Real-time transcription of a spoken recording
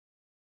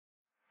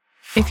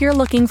If you're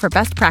looking for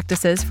best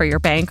practices for your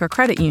bank or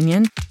credit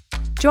union,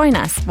 join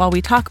us while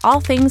we talk all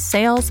things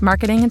sales,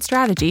 marketing, and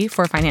strategy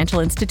for financial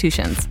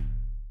institutions.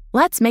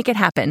 Let's make it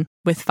happen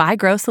with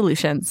FiGrow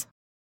Solutions.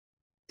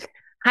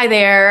 Hi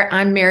there,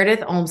 I'm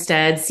Meredith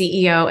Olmstead,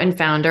 CEO and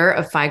founder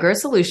of FiGrow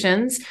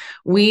Solutions.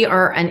 We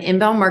are an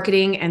inbound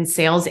marketing and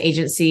sales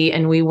agency,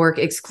 and we work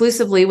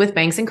exclusively with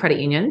banks and credit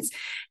unions.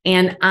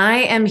 And I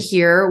am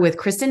here with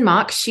Kristen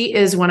Mock. She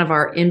is one of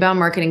our inbound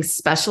marketing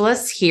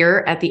specialists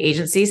here at the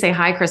agency. Say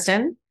hi,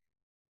 Kristen.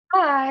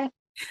 Hi.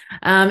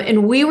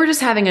 And we were just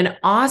having an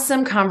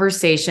awesome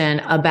conversation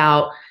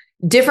about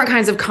different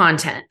kinds of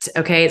content.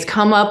 Okay. It's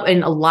come up in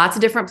lots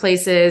of different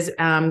places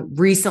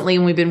recently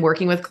when we've been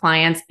working with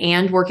clients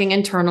and working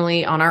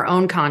internally on our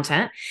own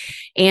content.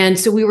 And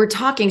so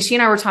she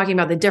and I were talking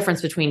about the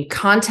difference between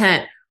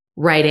content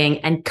writing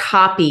and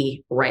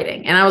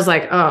copywriting. And I was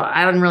like, oh,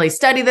 I didn't really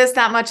study this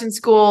that much in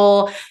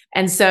school.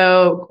 And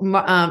so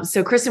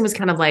Kristen was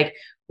kind of like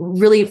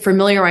really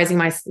familiarizing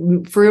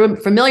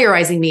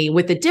me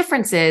with the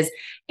differences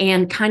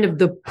and kind of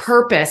the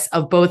purpose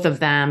of both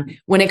of them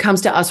when it comes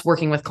to us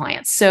working with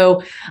clients.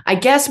 So I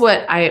guess so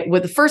I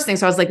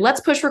was like, let's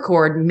push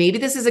record. Maybe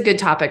this is a good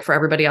topic for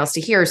everybody else to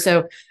hear.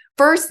 So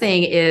first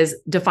thing is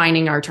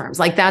defining our terms.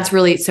 Like that's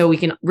really, so we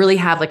can really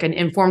have like an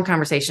informed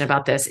conversation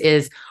about this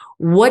is,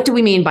 what do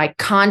we mean by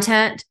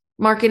content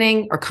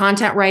marketing or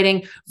content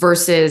writing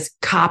versus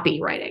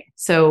copywriting?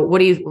 So what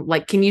do you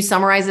like? Can you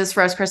summarize this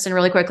for us, Kristen,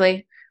 really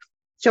quickly?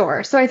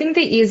 Sure. So I think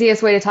the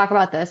easiest way to talk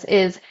about this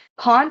is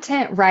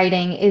content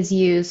writing is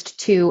used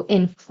to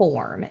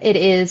inform. It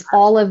is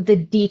all of the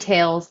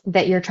details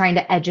that you're trying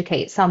to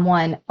educate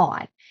someone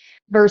on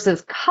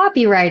versus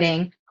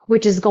copywriting,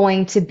 which is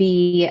going to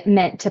be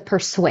meant to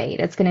persuade.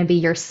 It's going to be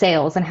your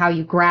sales and how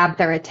you grab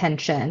their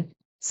attention,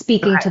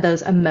 speaking to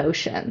those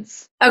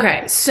emotions.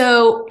 Okay.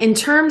 So in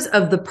terms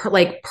of the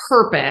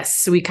purpose,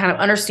 so we kind of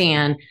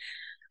understand,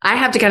 I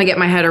have to kind of get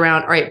my head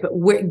around, all right, but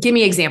give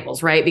me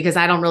examples, right? Because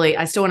I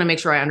still want to make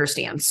sure I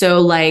understand.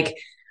 So like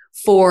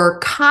for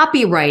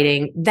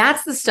copywriting,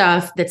 that's the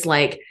stuff that's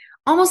like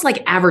almost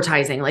like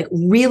advertising, like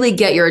really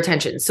get your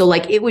attention. So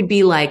like it would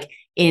be like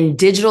in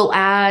digital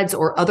ads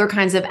or other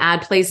kinds of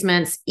ad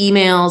placements,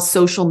 emails,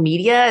 social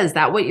media. Is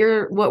that what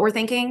we're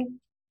thinking?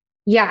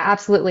 Yeah,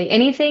 absolutely.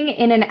 Anything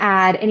in an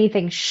ad,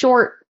 anything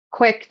short,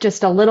 quick,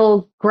 just a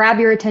little grab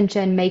your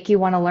attention, make you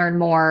want to learn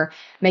more,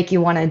 make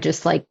you want to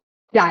just like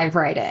dive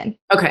right in.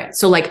 Okay.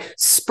 So like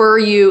spur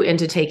you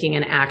into taking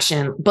an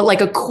action, but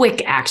like a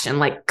quick action,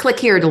 like click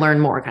here to learn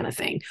more kind of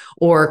thing,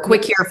 or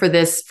click here for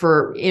this,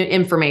 for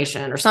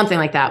information or something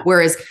like that.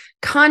 Whereas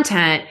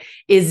content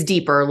is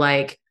deeper,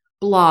 like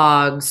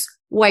blogs,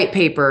 white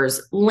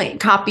papers,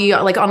 copy,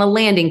 like on a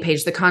landing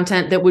page, the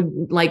content that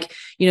would like,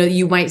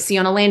 you might see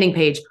on a landing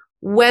page,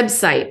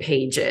 website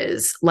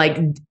pages, like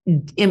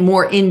in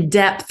more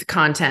in-depth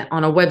content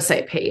on a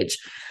website page.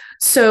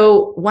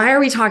 So why are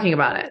we talking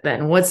about it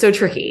then? What's so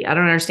tricky? I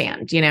don't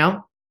understand,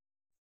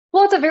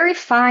 Well, it's a very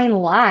fine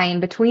line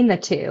between the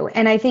two.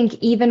 And I think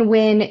even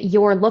when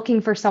you're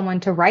looking for someone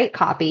to write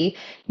copy,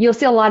 you'll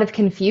see a lot of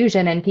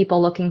confusion in people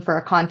looking for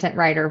a content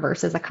writer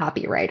versus a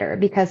copywriter,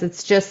 because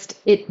it's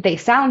just, they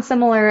sound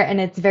similar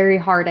and it's very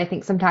hard, I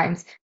think,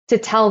 sometimes to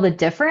tell the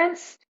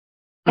difference.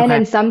 And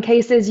in some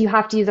cases, you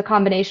have to use a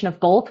combination of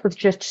both, which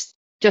just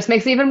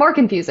makes it even more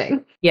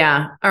confusing.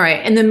 Yeah. All right.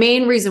 And the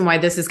main reason why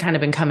this has kind of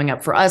been coming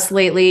up for us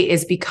lately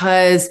is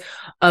because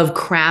of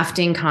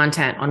crafting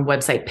content on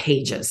website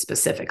pages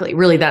specifically.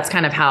 Really, that's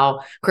kind of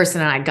how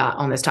Kristen and I got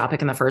on this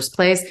topic in the first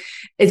place.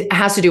 It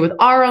has to do with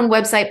our own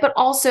website, but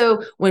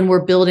also when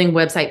we're building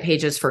website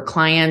pages for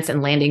clients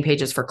and landing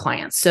pages for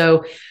clients.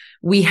 So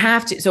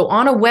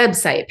on a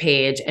website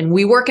page, and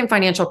we work in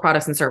financial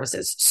products and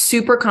services,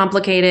 super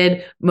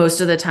complicated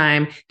most of the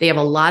time. They have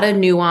a lot of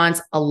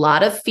nuance, a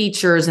lot of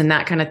features and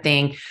that kind of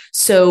thing.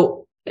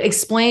 So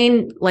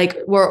explain let's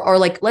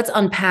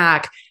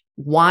unpack,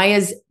 why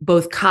is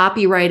both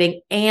copywriting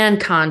and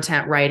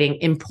content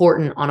writing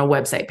important on a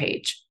website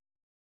page?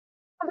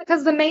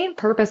 Because the main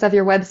purpose of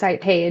your website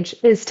page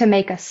is to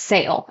make a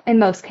sale. In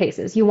most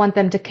cases, you want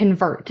them to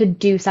convert, to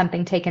do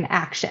something, take an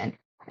action,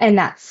 and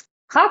that's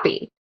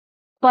copy.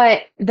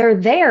 But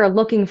they're there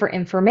looking for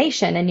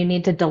information and you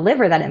need to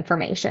deliver that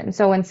information.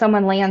 So when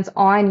someone lands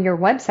on your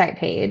website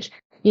page,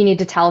 you need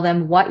to tell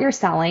them what you're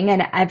selling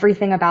and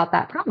everything about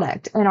that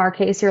product. In our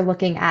case, you're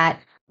looking at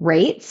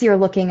rates, you're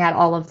looking at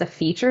all of the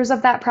features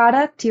of that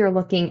product, you're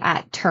looking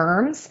at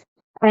terms,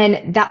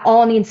 and that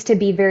all needs to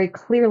be very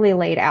clearly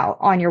laid out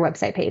on your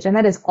website page. And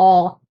that is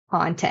all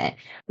content.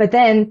 But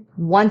then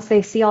once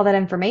they see all that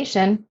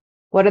information,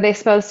 what are they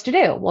supposed to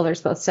do? Well, they're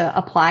supposed to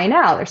apply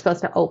now. They're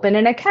supposed to open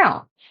an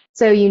account.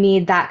 So you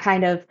need that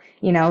kind of,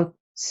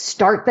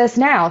 start this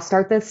now,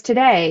 start this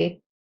today,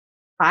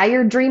 buy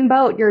your dream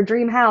boat, your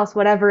dream house,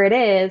 whatever it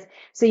is.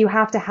 So you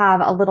have to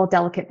have a little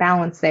delicate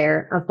balance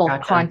there of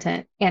both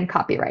content and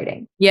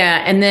copywriting.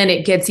 Yeah. And then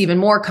it gets even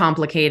more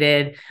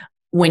complicated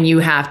when you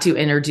have to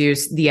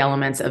introduce the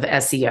elements of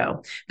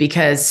SEO,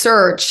 because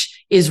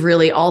search is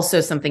really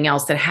also something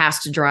else that has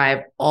to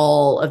drive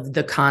all of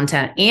the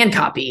content and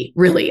copy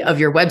really of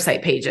your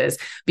website pages.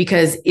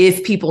 Because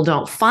if people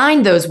don't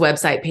find those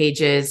website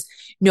pages,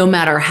 no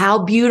matter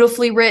how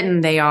beautifully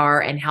written they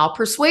are and how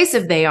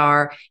persuasive they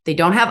are, they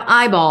don't have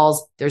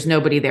eyeballs, there's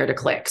nobody there to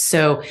click.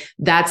 So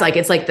that's like,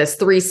 it's like this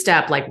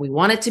 3-step, like we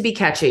want it to be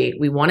catchy.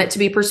 We want it to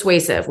be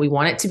persuasive. We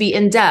want it to be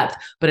in depth,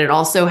 but it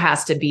also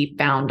has to be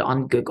found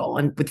on Google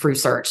and through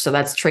search. So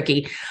that's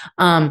tricky.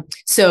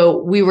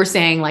 So we were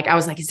saying, like, I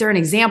was like, is there an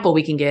example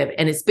we can give?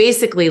 And it's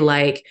basically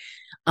like,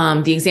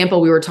 the example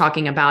we were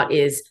talking about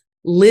is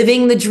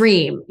living the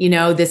dream,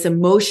 this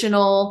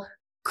emotional,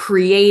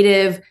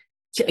 creative,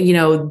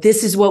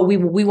 this is what we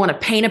want to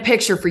paint a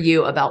picture for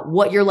you about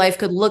what your life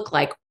could look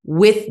like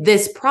with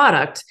this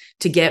product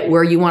to get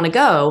where you want to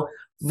go,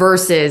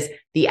 versus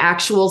the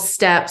actual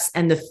steps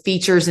and the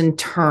features and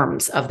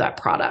terms of that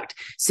product.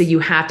 So you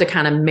have to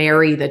kind of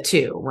marry the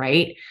two,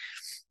 right?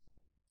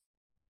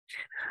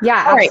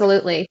 Yeah,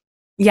 absolutely. Right.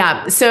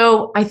 Yeah.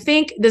 So I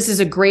think this is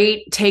a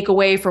great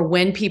takeaway for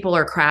when people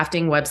are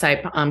crafting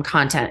website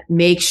content.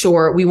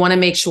 We want to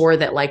make sure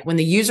that, like, when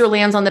the user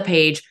lands on the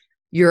page,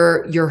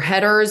 your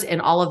headers and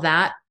all of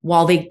that,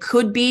 while they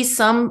could be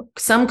some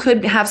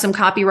could have some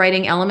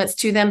copywriting elements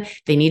to them,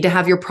 they need to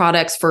have your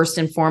products first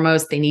and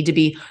foremost. They need to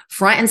be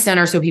front and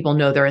center so people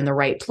know they're in the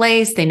right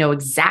place. They know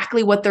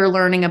exactly what they're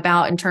learning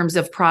about in terms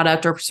of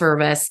product or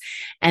service.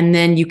 And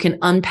then you can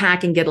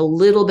unpack and get a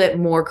little bit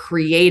more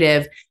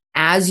creative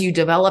as you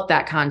develop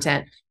that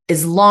content,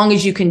 as long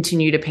as you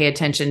continue to pay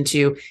attention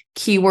to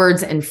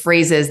keywords and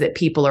phrases that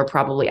people are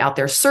probably out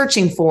there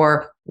searching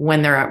for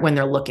when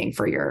they're looking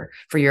for your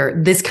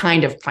this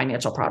kind of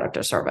financial product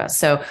or service.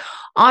 So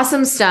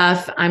awesome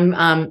stuff.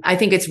 I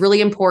think it's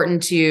really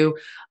important to,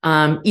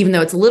 even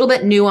though it's a little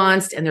bit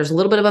nuanced and there's a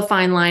little bit of a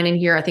fine line in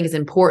here, I think it's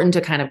important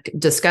to kind of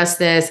discuss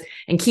this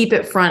and keep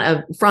it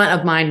front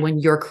of mind when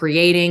you're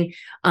creating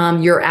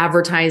your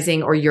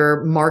advertising or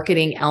your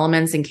marketing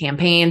elements and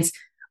campaigns.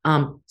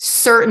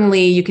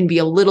 Certainly you can be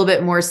a little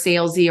bit more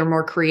salesy or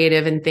more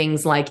creative in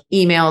things like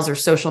emails or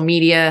social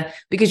media,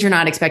 because you're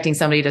not expecting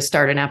somebody to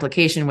start an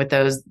application with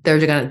those. They're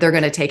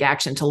going to take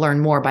action to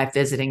learn more by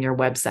visiting your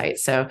website.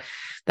 So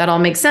that all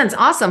makes sense.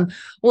 Awesome.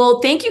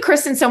 Well, thank you,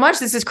 Kristen, so much.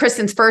 This is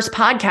Kristen's first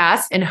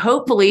podcast, and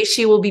hopefully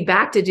she will be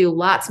back to do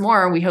lots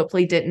more. We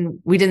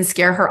didn't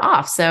scare her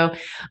off. So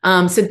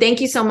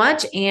thank you so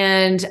much.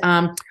 And,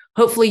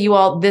 hopefully you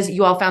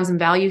all found some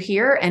value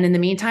here. And in the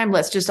meantime,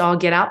 let's just all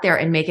get out there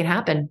and make it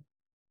happen.